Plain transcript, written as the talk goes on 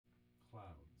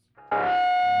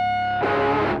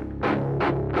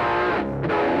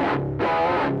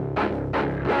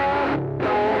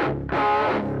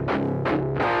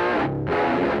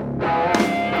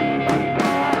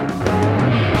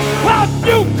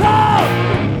come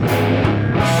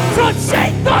to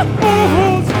shake the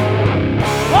fools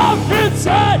of his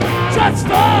head, just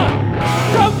the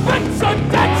conviction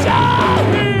that you're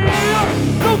here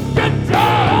looking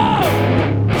down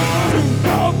to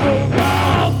cover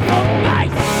up the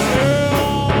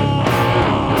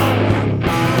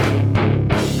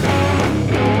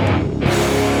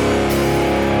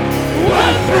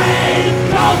when brain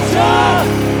culture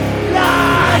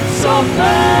lights of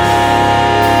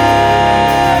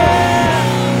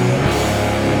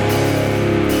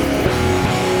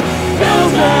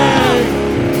building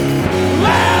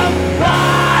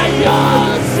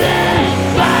empires in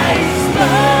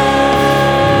basement.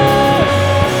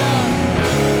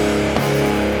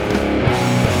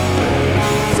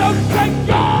 So take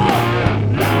your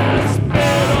last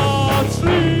bit of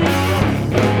sleep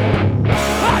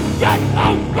and get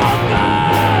over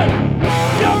that.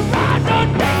 You're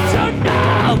underneath your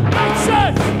now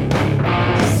faces.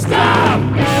 Stop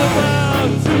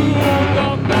giving to the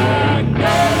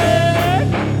magnetic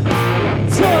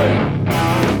turn.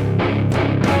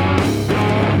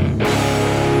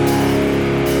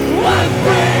 One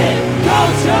brain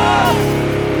culture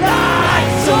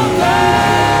lights of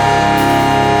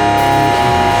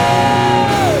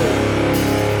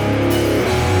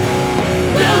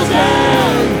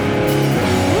building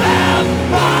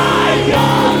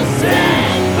empires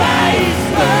in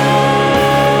basement.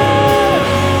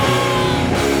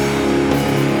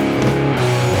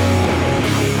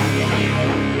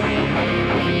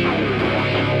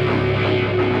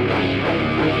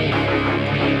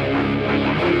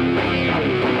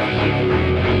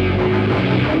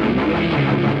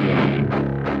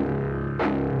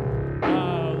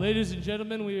 Ladies and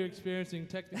gentlemen, we are experiencing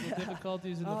technical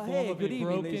difficulties in the form Hey, of good a evening,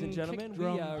 broken ladies and gentlemen. kick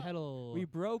drum We pedal. we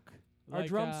broke our Like,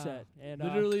 drum set, and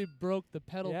literally broke the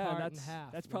pedal yeah, part in that's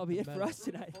half. that's with probably the it for metal. us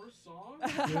tonight. First song?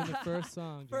 Doing the first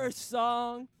song. Jeff. First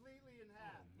song.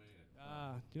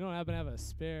 You don't happen to have a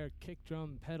spare kick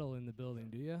drum pedal in the building,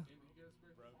 do you?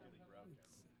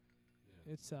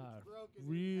 It's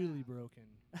really broken.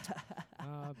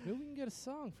 Maybe we can get a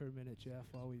song for a minute, Jeff,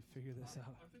 while we figure this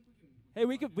out. Hey,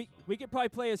 we could probably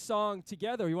play a song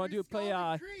together. You want to play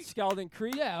Scalding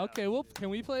Creek? Yeah, okay. Well, can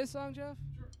we play a song, Jeff?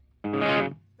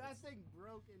 That thing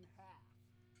broke in half.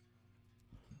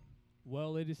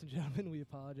 Well, ladies and gentlemen, we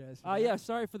apologize for that. Yeah,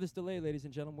 sorry for this delay, ladies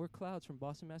and gentlemen. We're Clouds from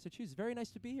Boston, Massachusetts. Very nice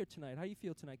to be here tonight. How you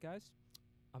feel tonight, guys?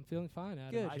 I'm feeling fine,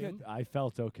 Adam. Good, Jim. good. I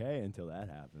felt okay until that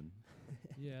happened.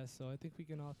 Yeah, so I think we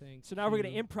can all thank So now we're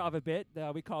going you. to improv a bit.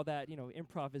 We call that,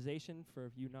 improvisation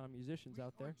for you non-musicians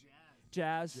out there.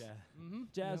 Jazz. Yeah. Mm-hmm.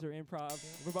 Jazz or improv.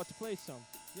 We're about to play some.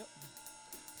 Yep.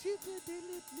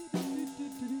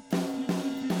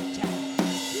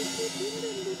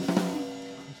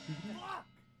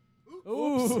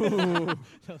 Ooh.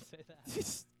 Don't say that.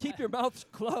 Just keep your mouth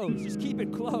closed. Just keep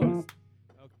it closed.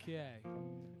 Okay.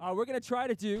 We're going to try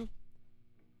to do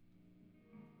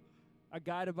a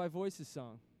Guided by Voices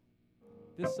song.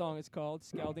 This song is called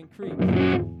Scalding Creek.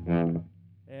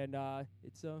 And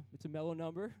it's a mellow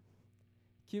number.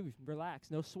 Cue,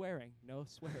 relax. No swearing. No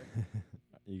swearing.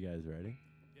 You guys ready?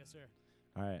 Yes, sir.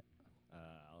 All right.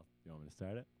 You want me to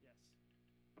start it?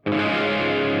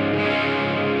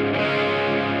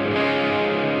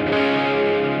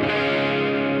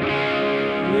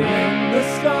 In the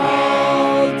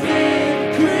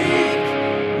Scalding Creek,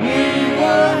 we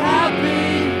were happy,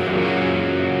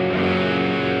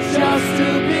 just to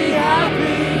be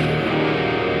happy.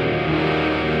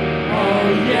 Oh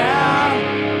yeah.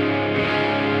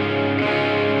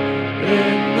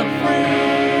 In the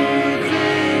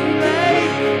freezing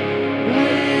lake,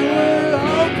 we were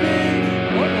hoping,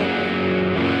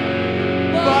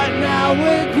 but now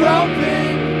we're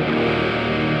groping.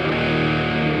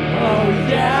 Oh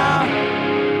yeah.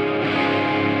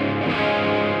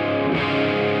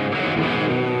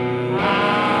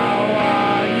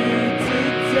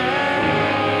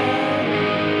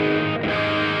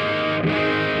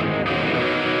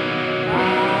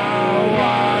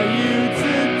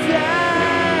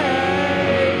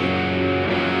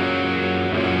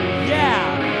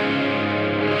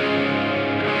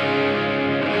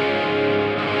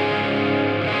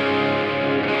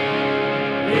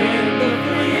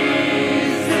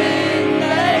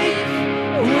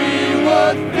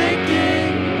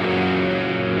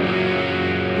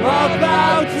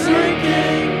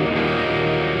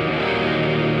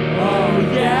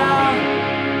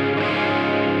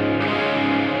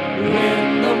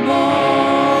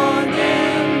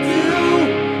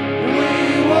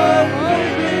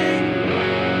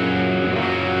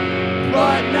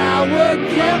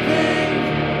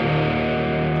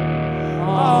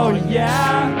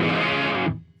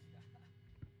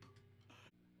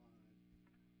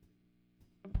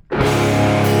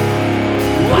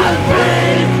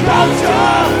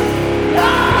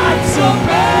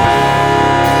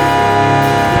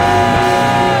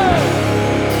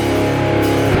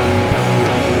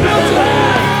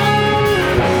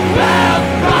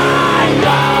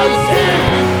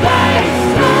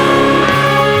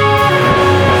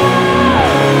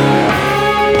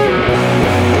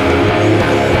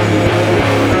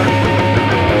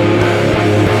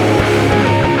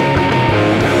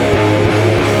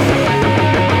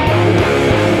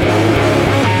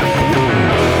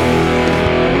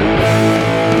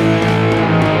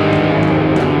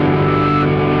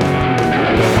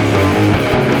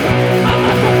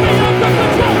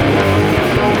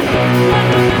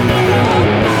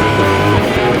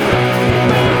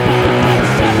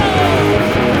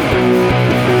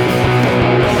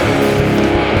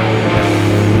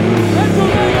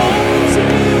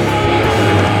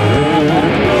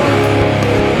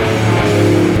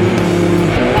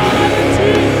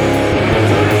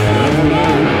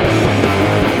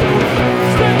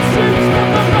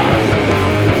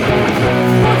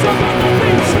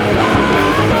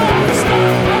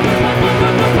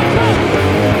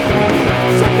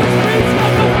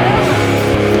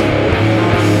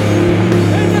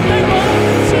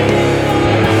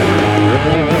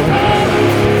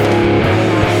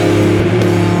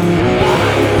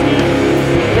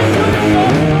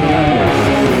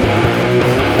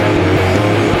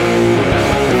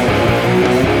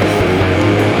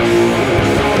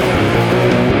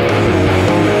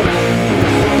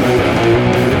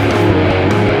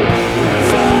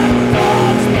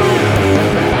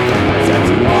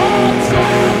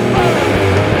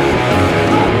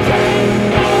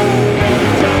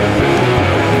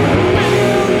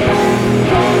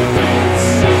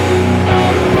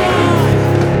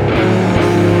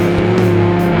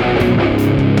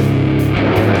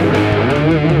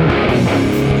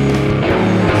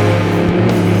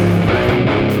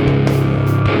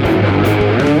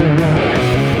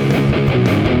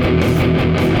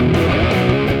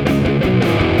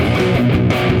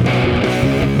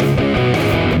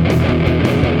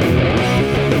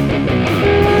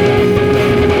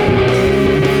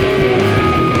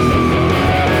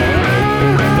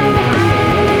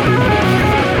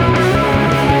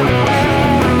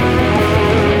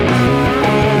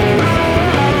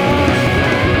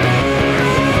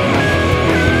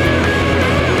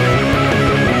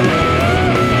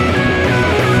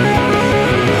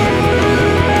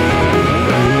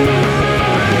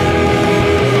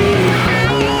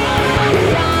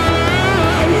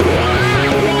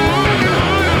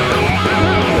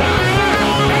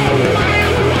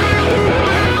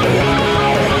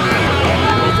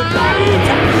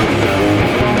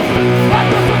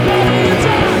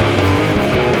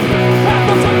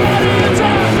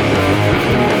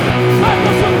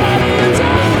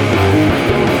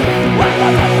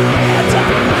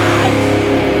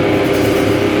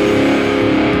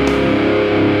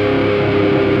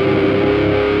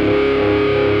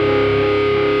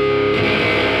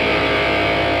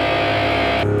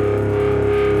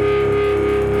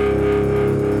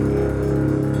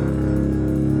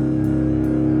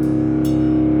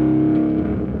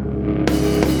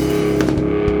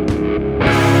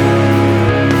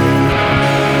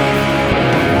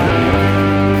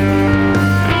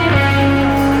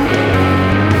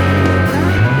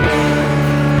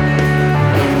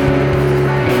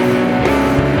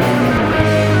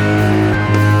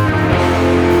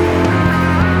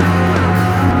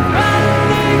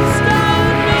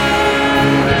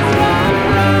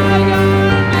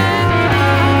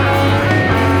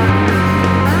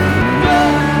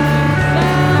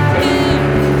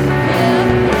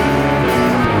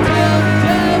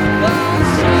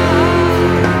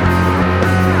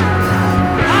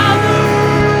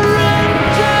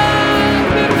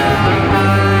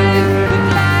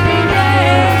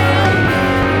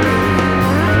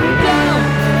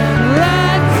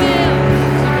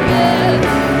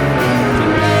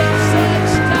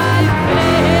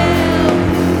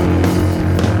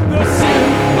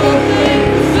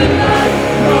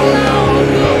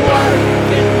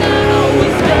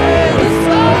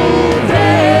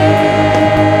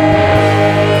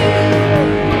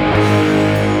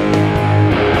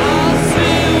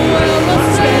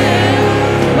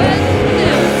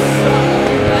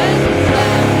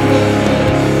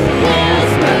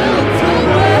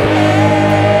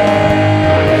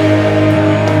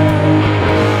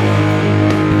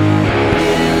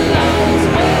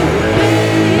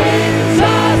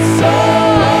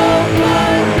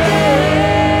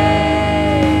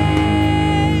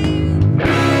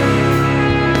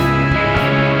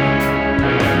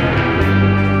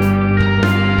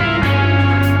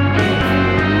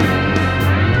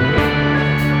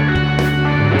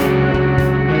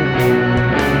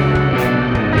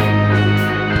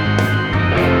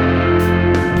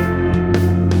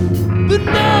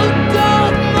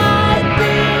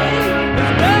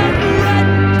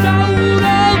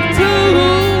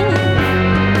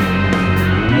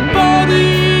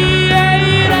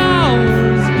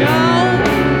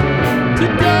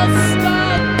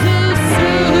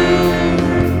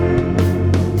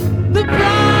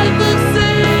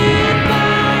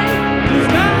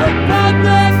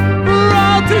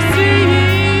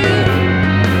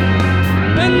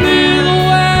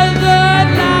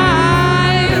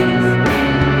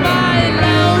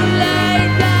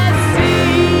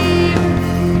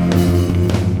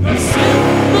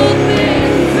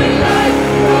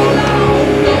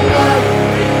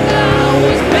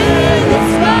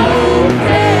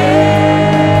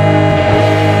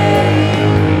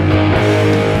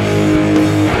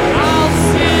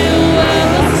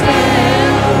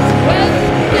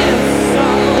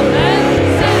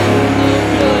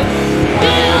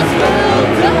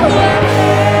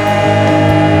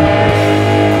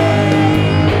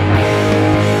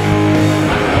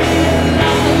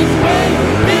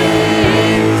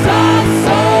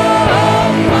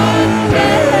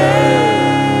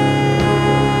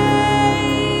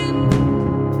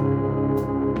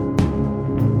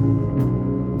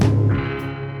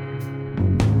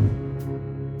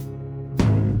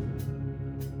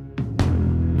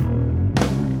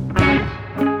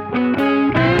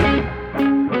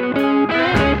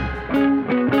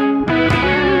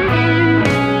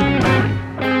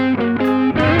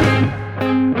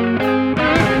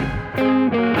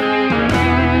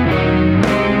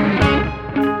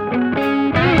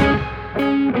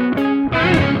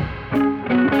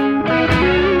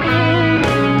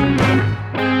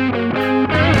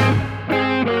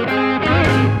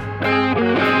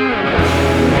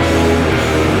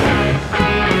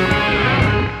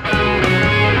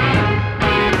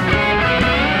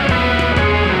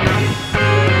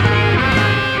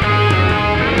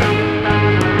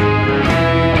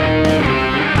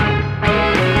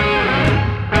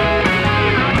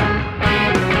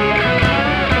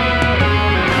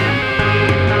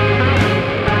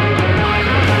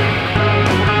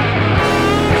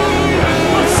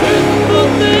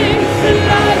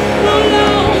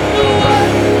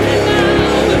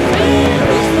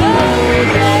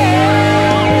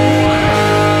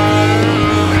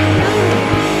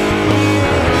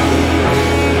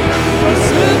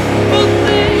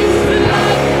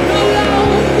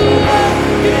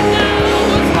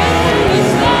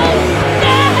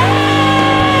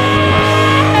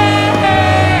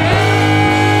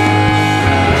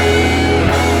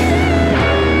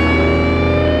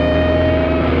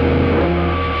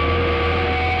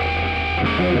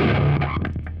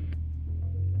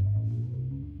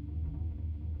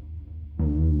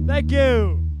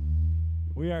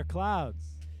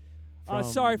 Clouds.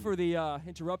 Sorry for the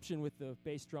interruption with the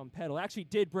bass drum pedal. It actually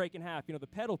did break in half. You know, the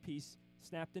pedal piece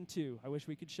snapped in two. I wish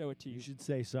we could show it to you. You should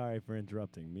say sorry for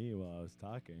interrupting me while I was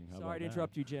talking. How Sorry about to that?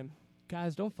 interrupt you, Jim.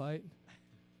 Guys, don't fight.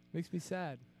 Makes me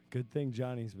sad. Good thing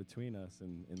Johnny's between us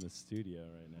in the studio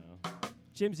right now.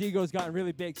 Jim's ego's gotten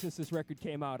really big since this record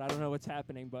came out. I don't know what's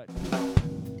happening, but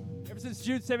ever since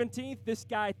June 17th, this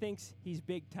guy thinks he's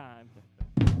big time.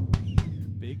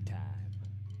 Big time.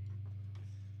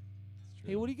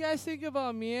 Hey, what do you guys think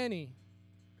about Miami?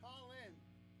 Call in.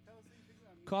 Tell us what you think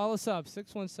about me. Call us up,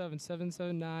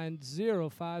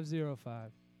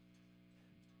 617-779-0505.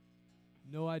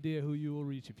 No idea who you will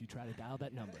reach if you try to dial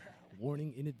that number.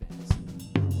 Warning in advance.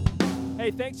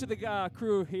 Hey, thanks to the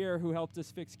crew here who helped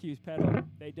us fix Q's pedal.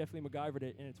 They definitely MacGyvered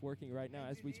it, and it's working right now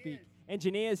as we speak.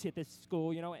 Engineers hit this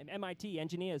school, you know, and MIT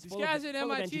engineers. These guys at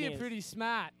MIT are pretty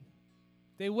smart.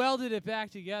 They welded it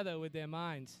back together with their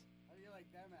minds. How do you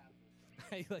like them apples?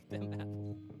 How you like them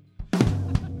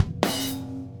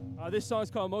apples? This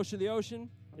song's called Motion of the Ocean.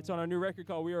 It's on our new record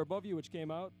called We Are Above You, which came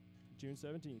out June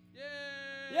 17th.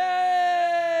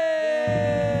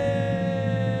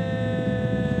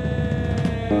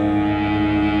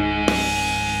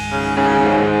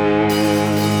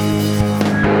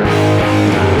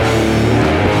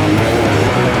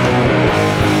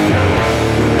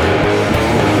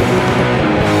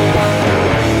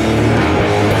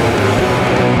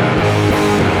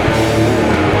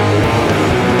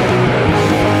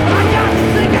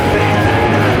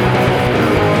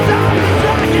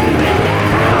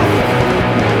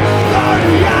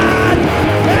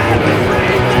 Every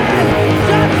breathing,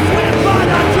 just swim for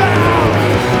the drown.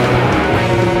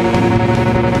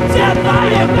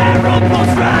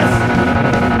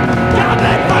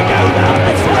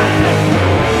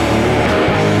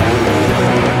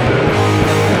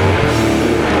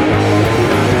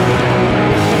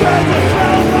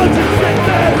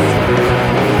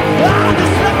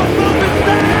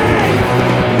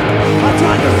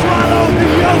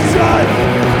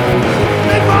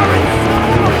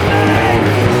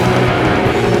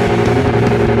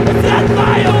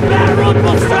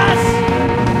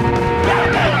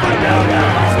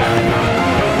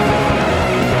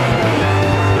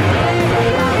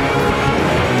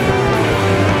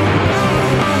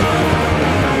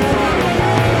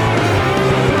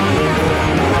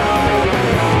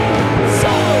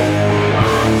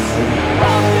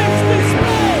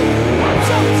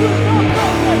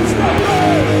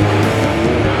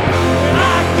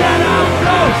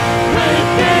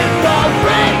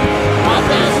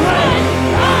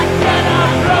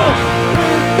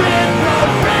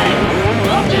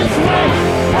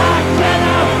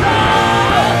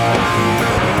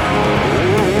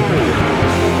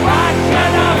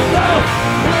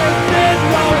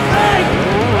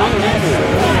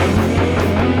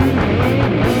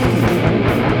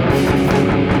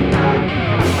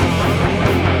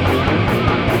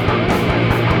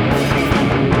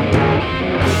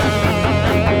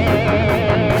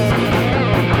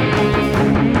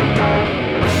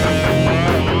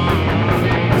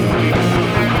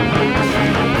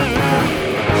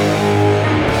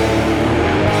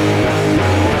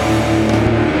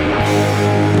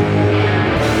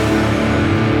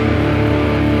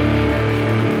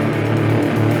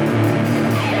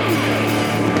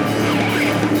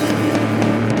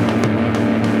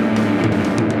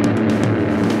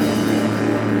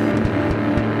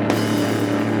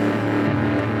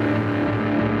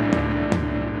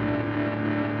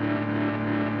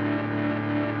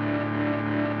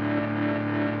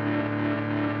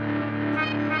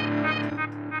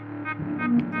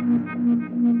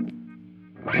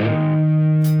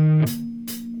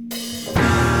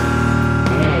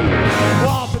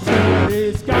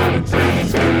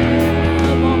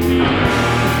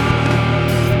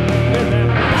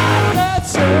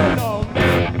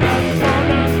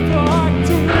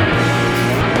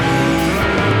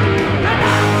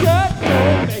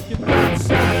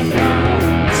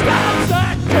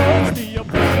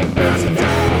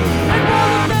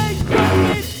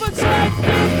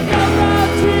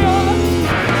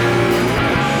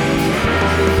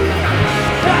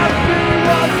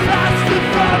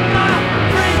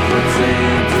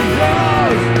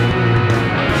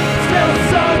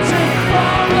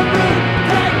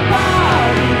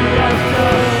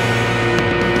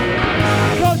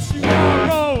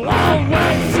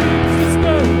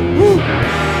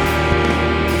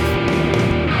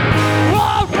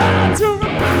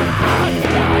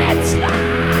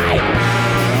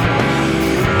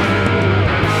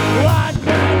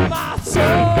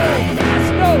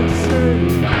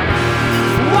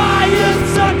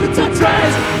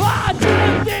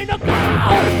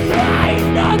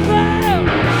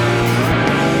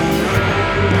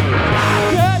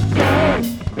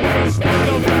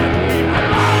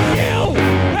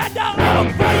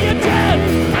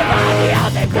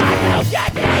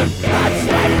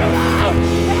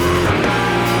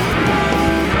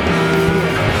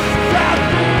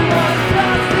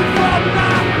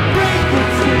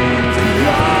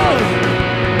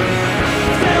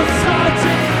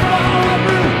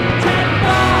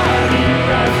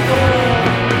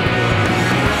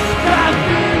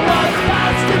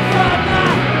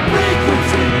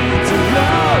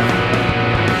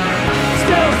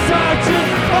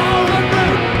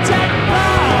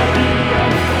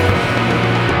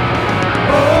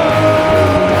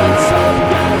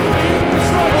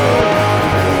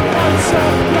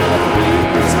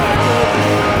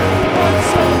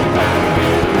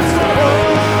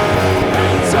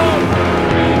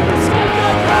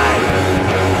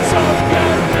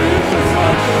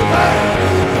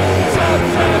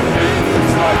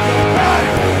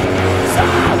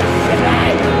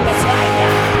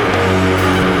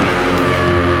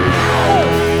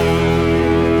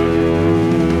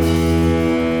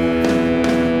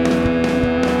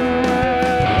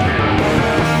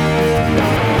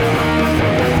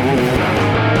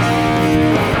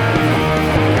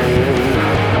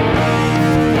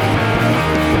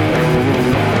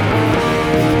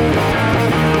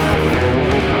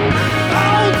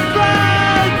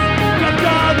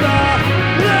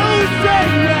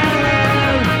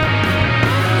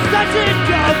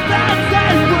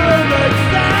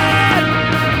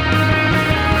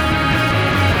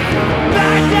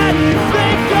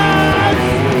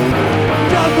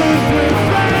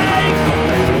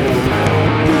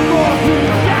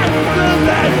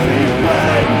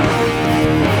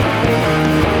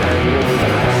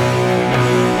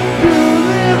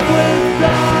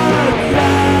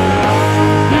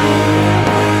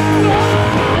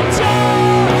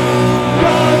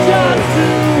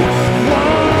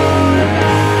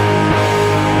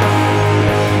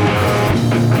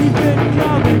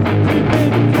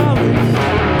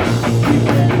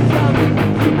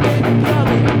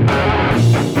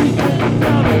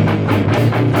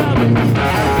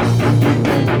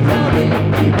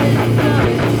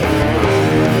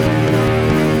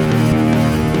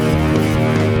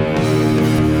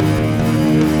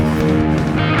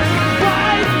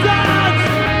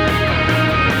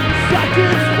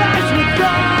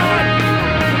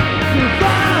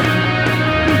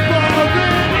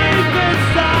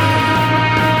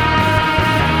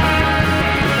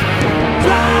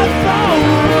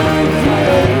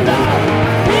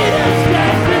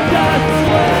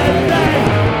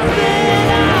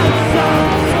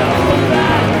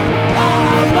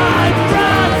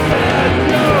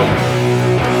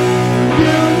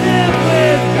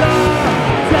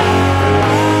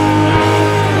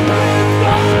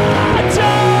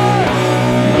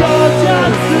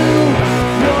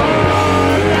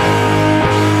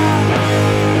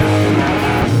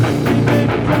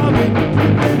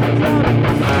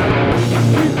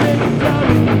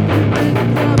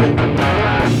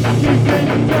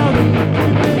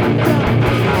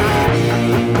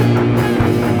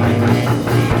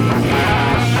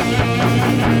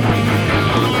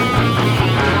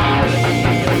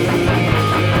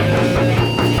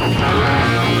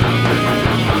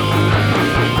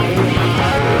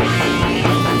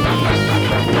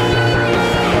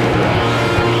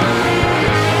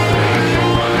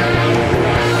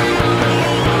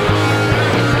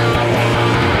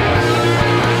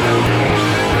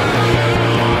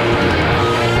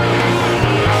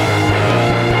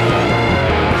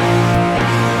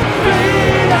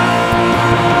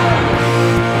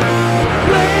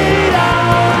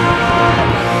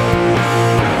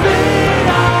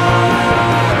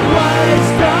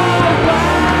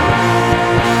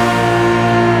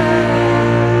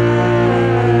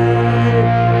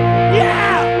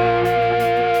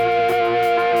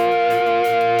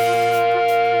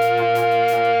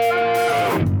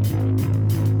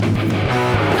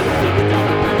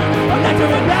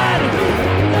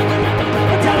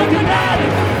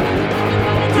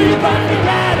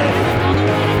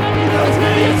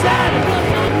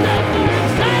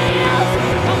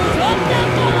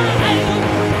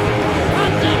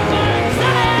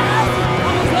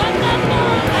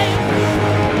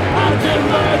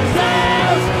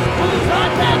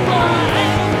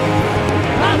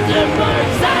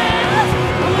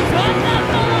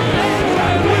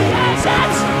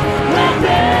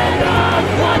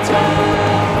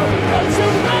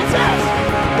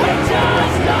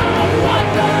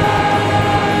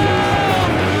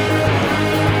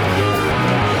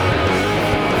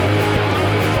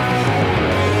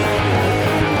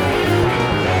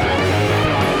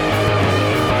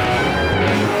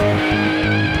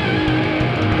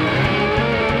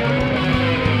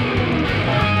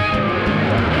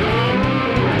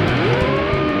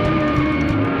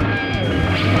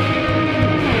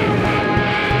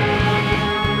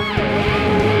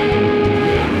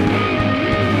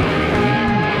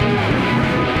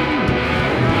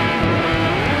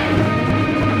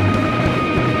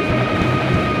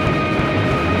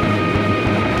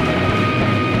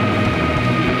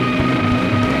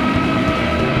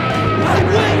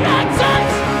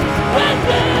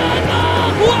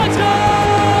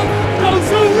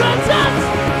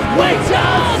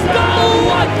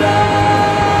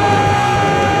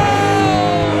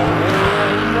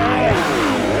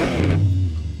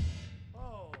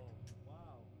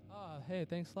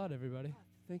 everybody.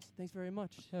 Thanks very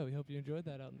much. Yeah, we hope you enjoyed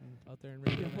that out there in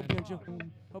Yeah, Radio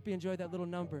hope you enjoyed that little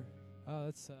number. Oh,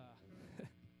 that's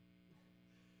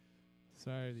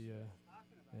sorry.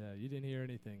 Yeah, you didn't hear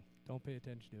anything. Don't pay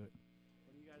attention to it.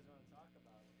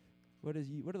 What do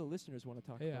the listeners want to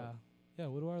talk about? Yeah.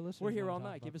 What do our listeners? We're here wanna all talk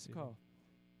night. about Give us a this evening?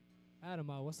 call. Adam,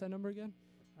 what's that number again?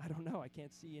 I don't know. I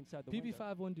can't see inside the window.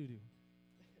 PB51 doo-doo.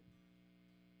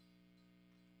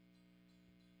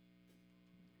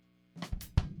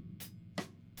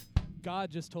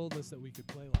 God just told us that we could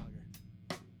play longer.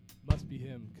 Must be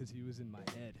him, 'cause he was in my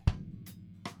head.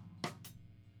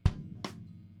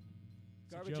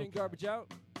 Garbage joke. in, garbage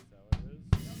out. Is that what it is?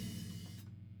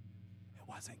 It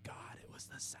wasn't God, it was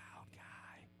the sound guy.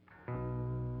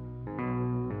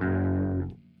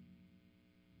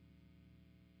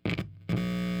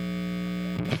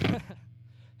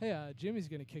 Hey, Jimmy's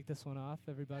gonna kick this one off,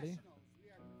 everybody.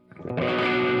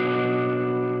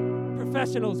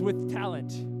 Professionals with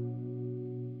talent.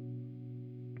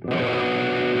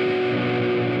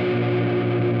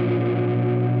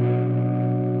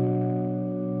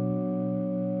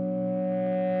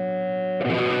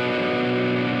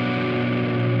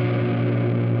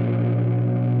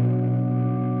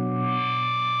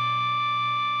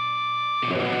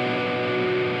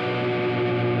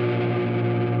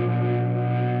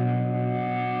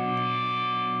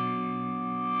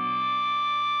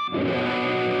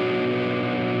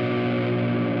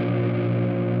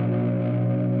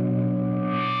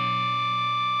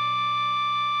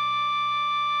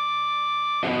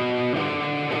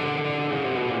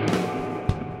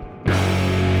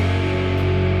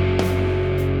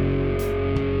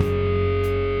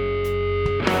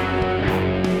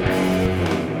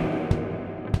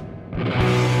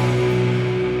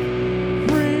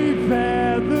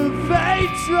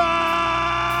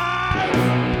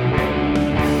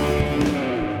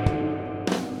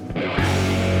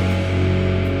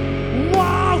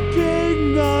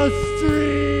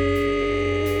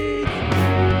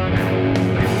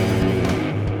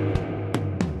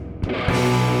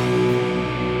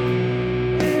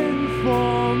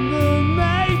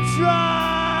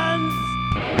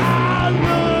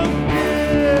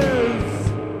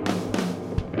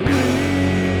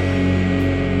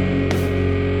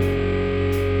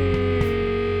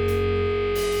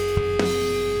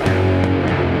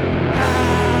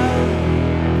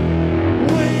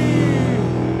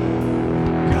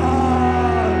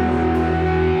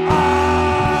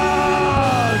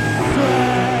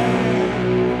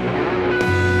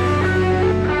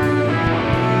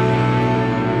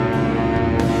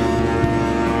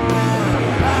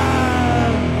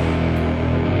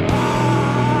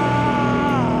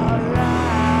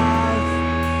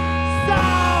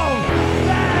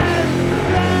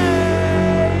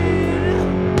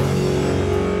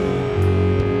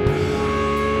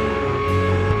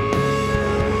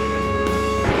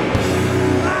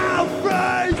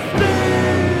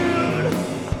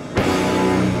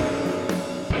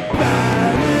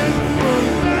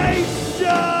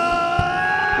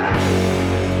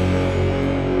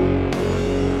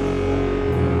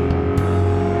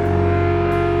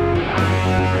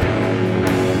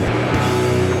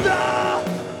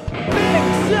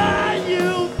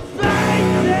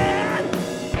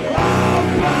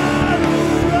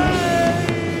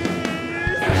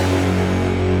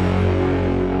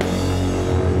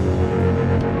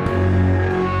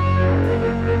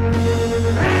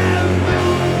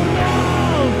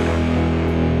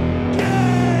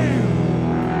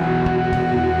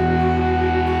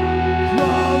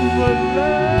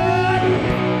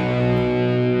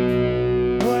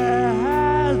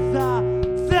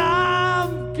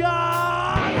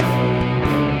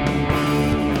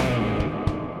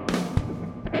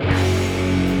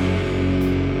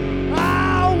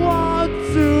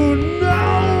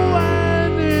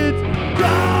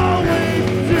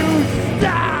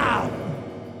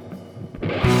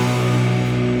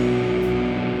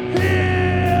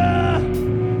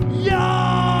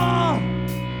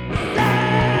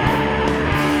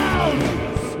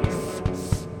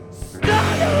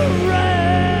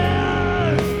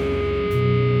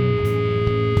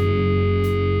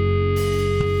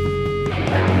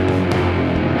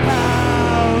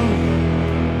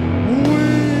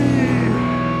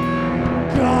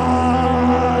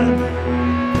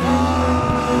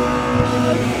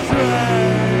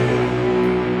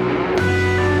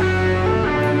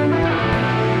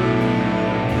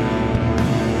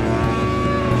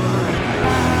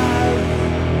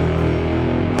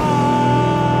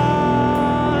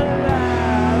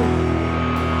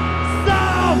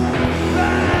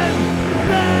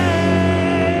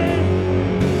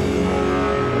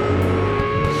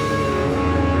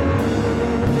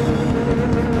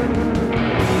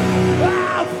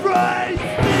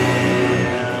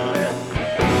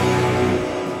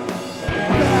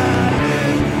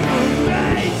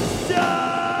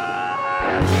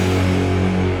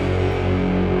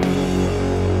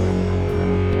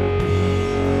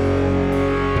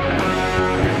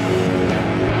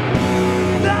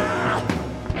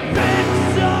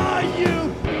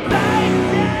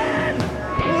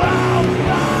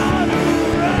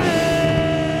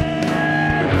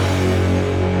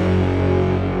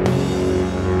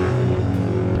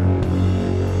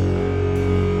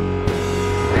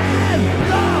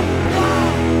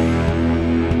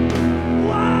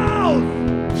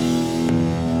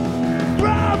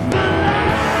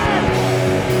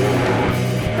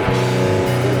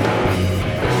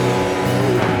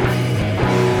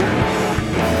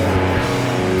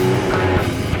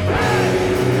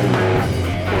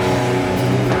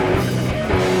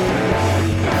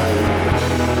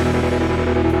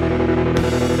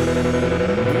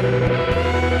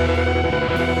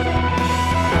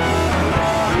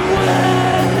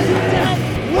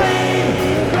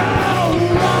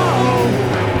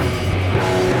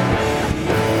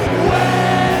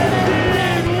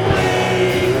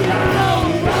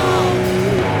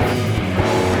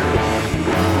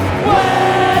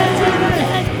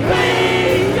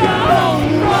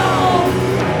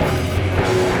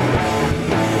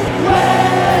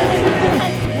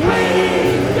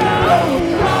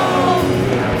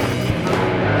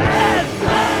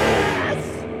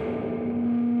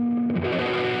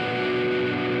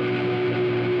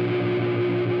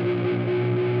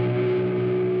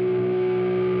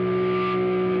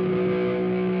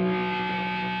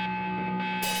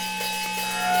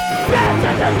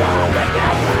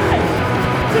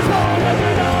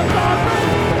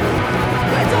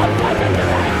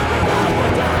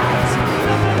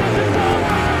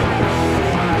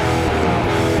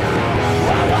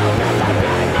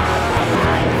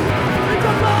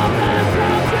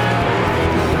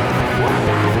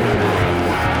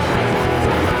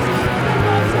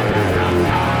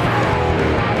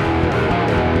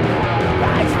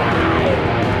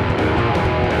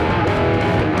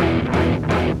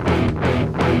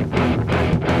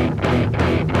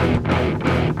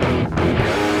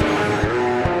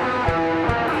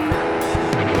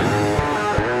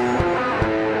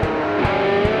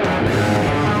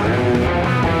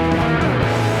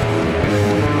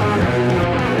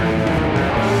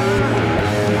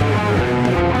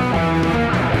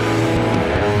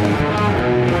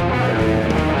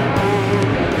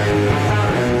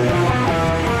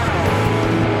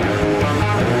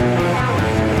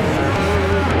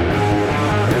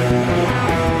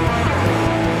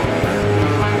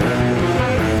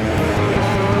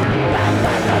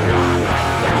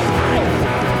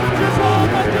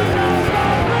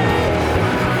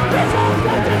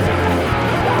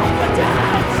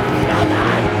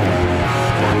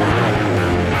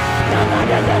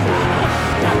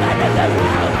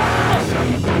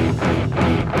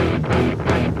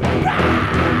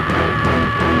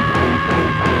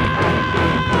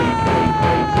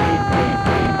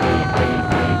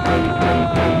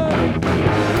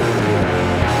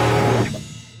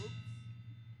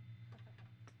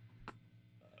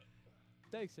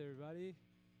 Thanks, everybody.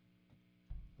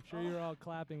 I'm sure you're all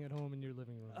clapping at home in your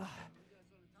living room.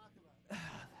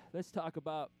 Let's talk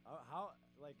about. How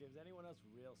like is anyone else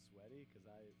real sweaty? Because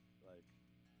I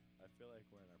feel like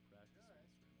we're in our practice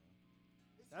space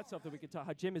right now. That's something we can talk.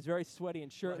 How Jim is very sweaty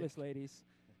and shirtless, ladies.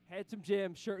 Handsome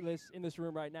Jim, shirtless, in this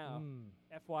room right now.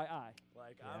 FYI.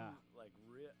 Like Yeah. I'm like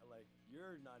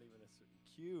you're not even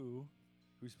Q,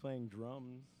 who's playing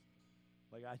drums.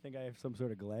 Like I think I have some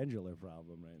sort of glandular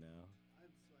problem right now.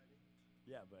 I'm sweaty.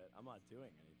 Yeah, but I'm not doing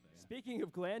anything. Speaking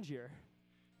of Glandier,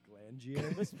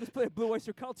 Glandier. let's play a Blue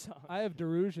Oyster Cult song. I have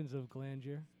delusions of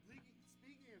Glandier.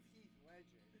 Speaking of Heath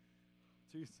Ledger,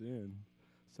 Too soon.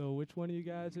 So which one of you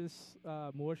guys is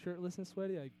more shirtless and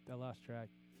sweaty? I lost track.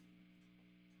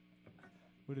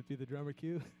 Would it be the drummer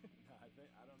Q? I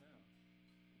don't know.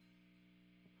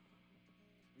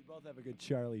 We both have a good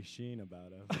Charlie Sheen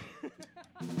about us.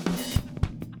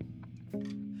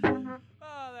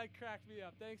 Oh, that cracked me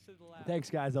up. Thanks for the laugh. Thanks,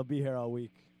 guys. I'll be here all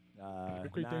week.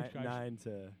 Great, thanks, guys. 9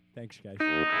 to. Thanks, guys.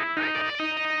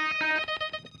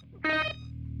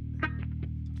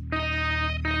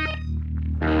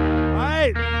 All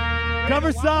right,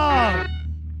 cover song.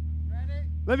 ready?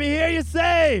 Let me hear you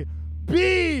say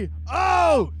B-O-C.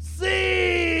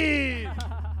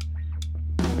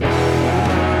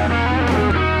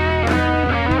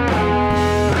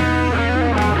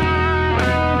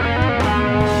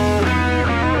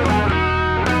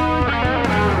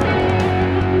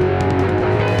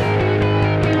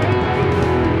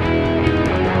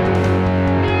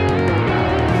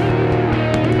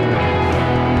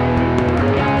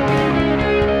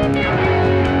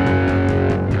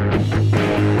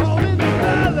 Home in the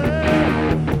valley,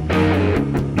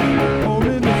 home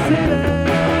in the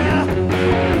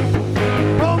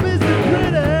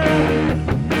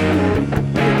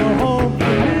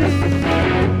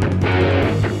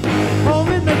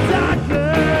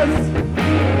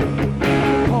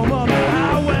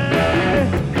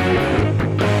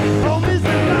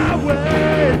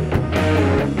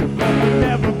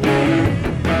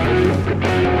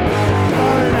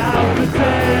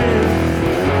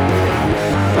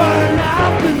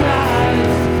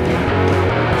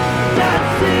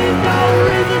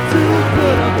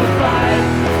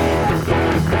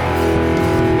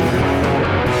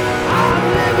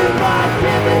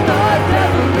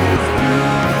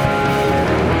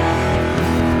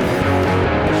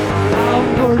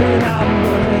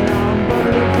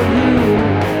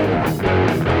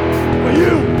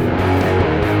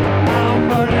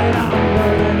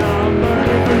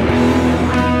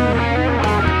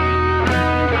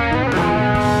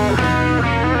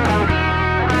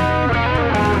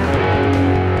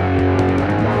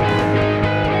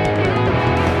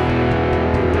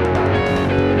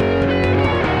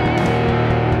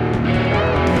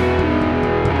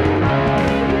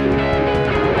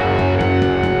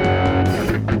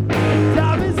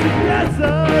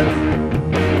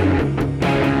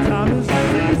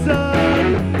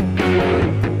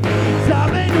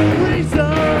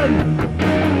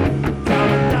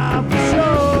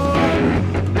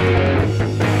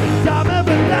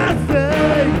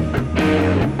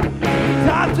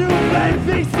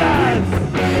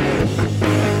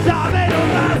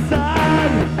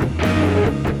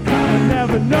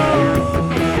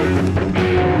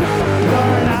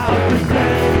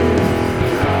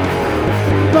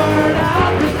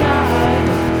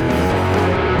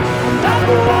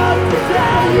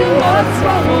what's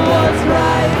wrong or what's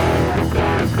right.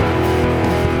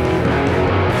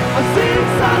 I've seen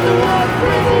signs of what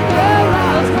breathing their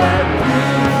eyes went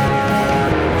through.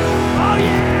 Oh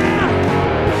yeah!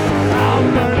 I'm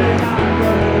burning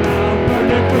for you. I'm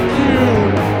burning for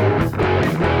you.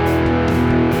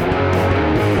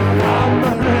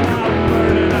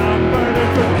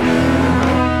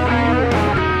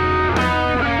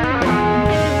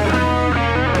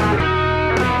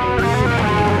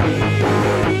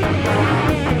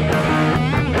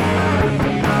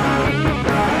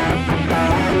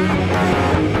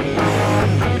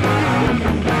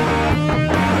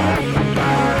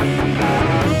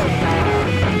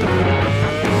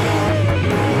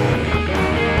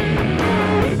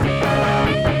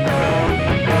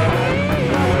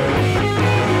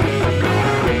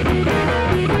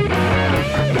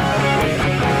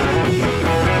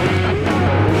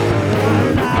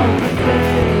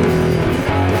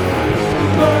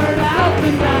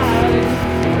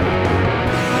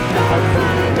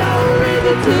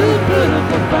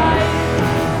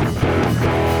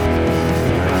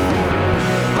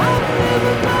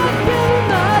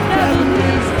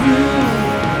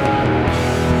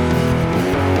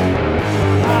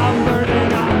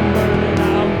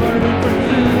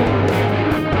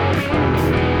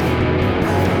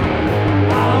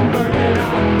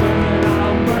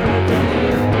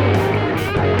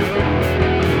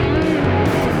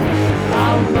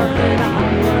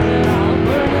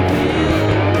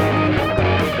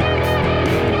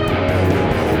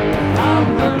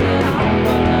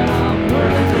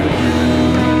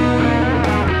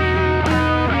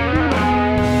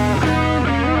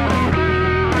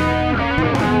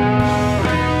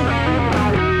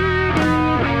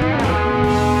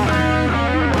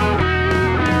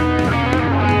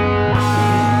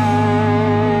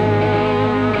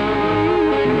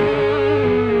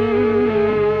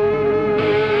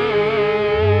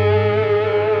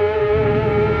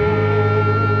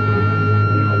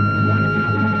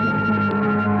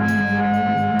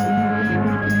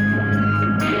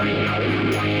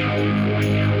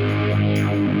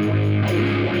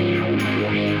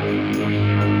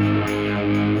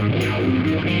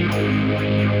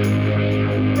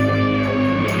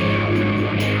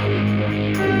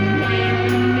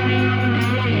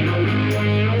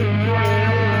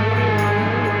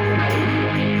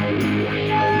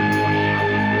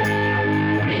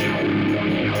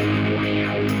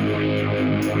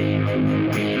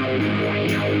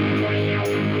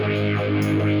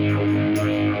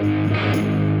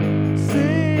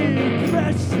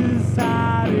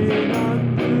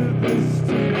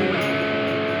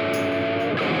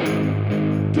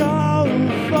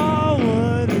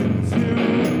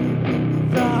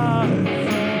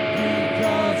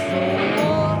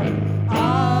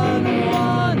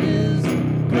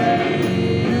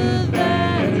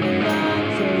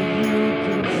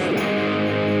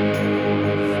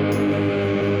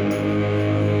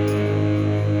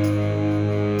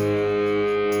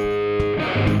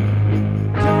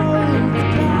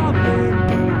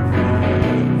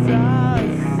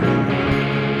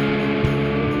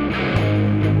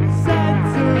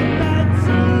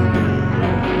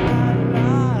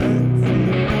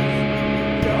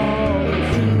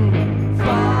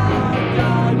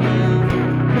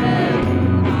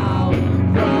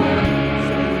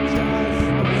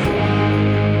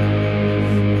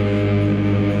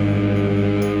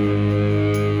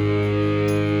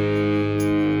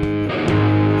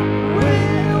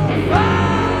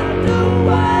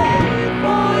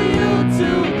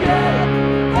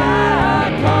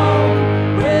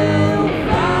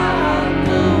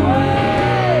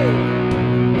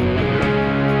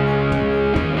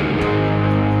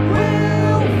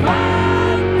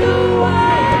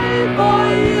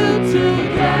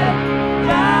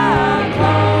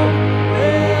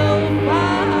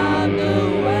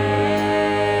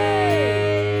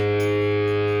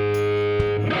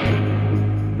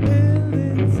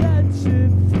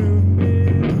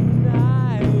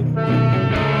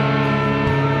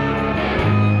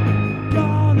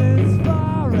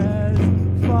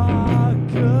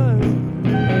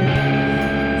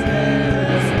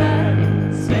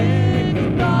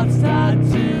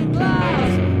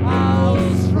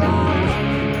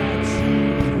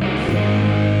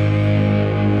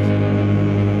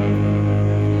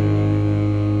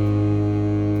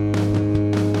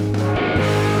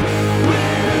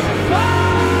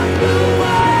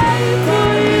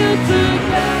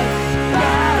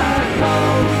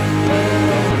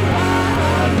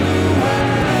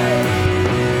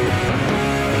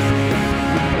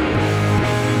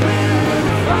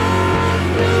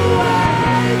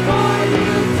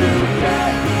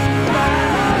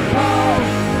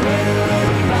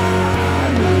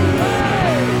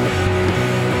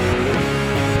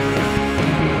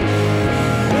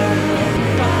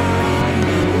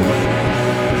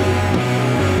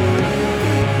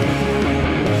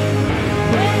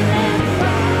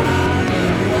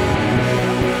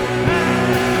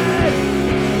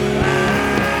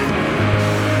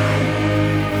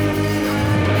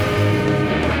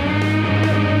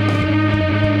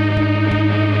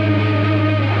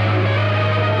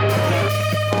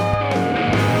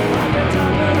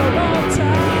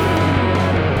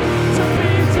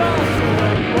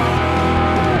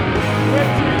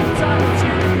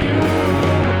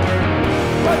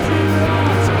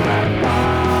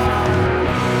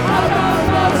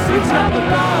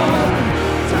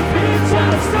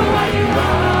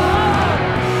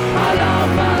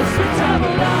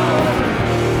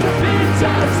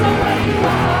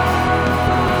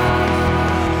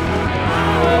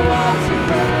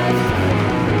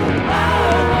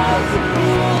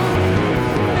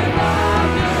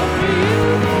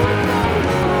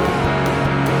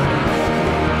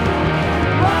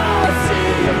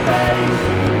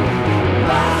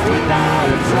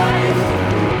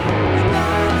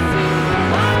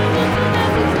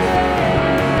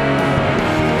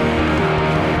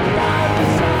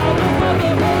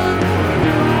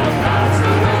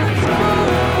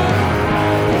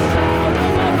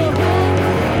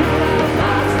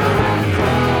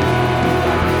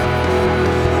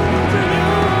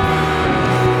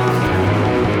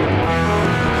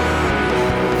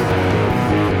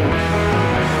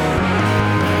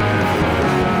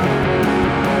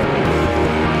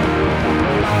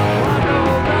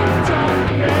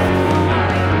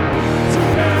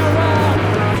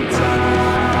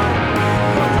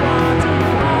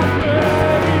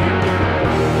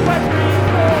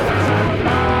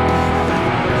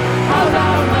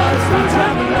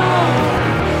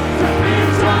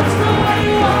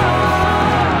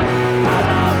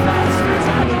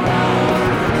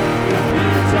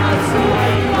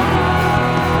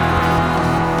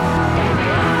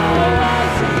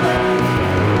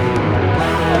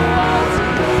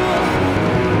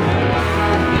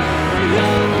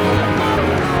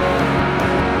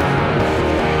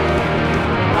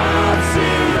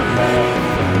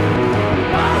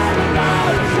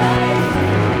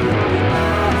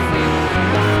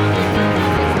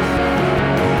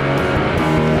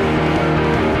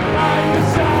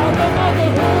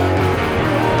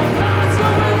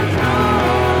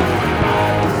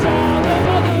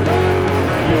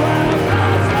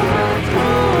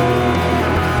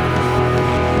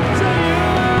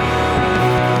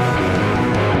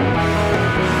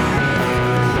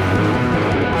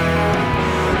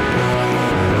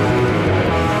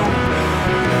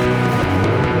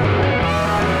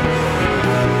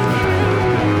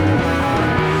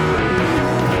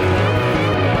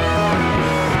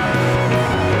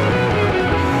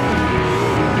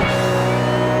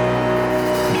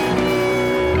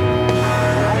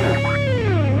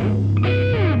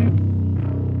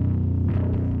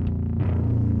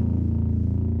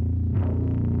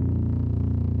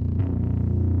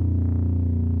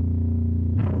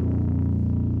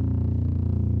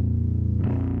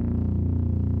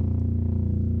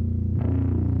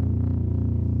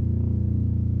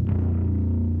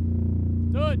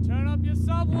 your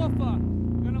subwoofer.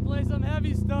 We're gonna play some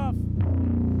heavy stuff.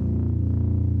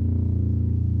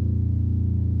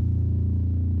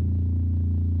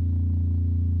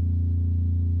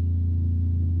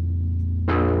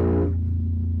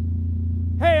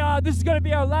 Hey, this is going to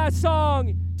be our last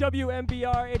song.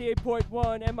 WMBR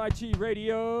 88.1 MIT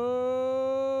Radio.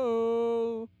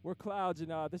 We're Clouds,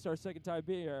 and this is our second time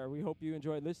being here. We hope you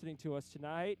enjoyed listening to us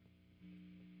tonight.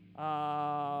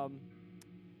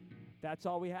 That's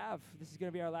all we have. This is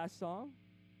going to be our last song.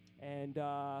 And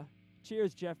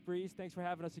cheers, Jeff Breeze. Thanks for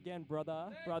having us again, brother.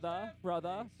 Thanks, brother, Jeff.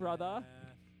 brother, Thanks, brother.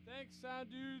 Thanks,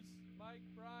 sound dudes. Mike,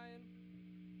 Brian,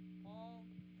 Paul,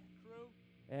 crew.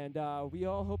 And we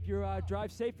all hope you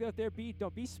drive safely out there.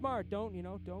 Don't be smart. Don't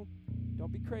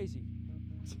be crazy.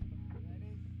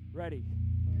 Ready? Ready.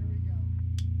 Here we go.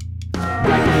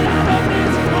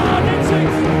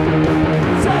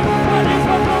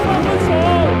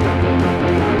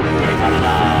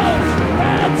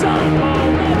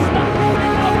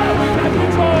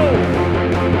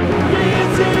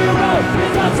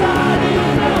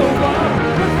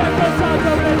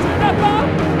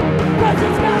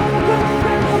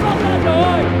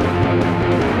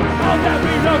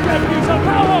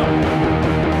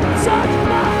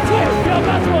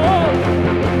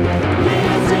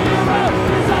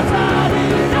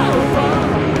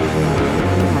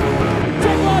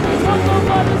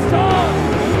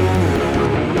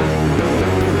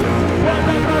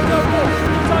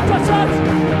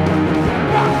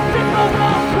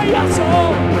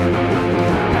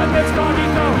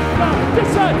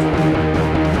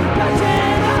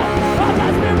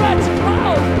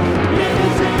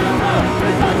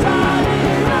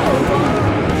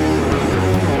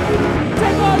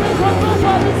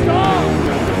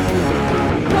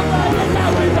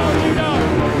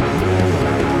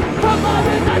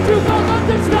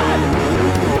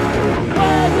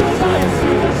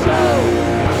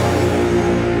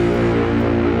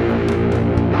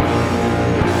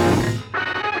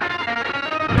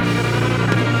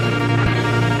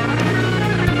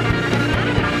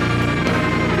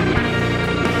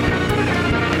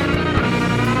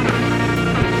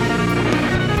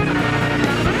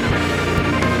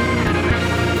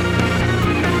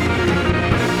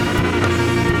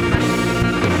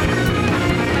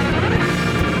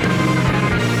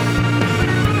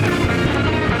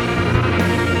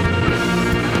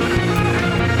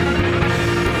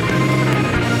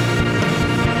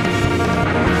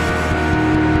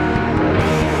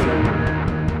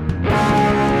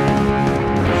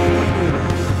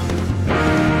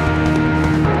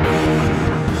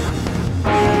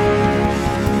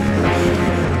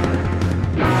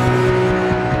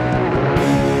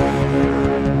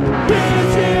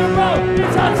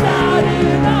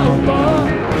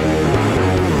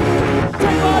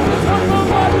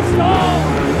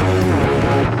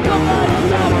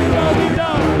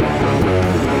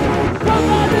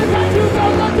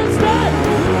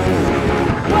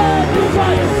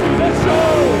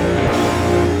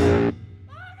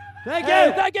 Thank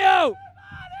you. Thank you.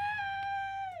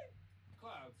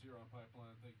 Clouds here on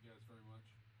Pipeline. Thank you guys very much.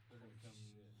 They're going to come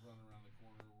run around the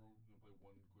corner. We're going to play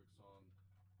one quick song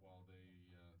while they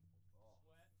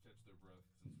catch their breath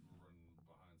since we're running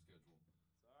behind schedule.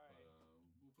 But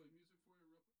we'll play music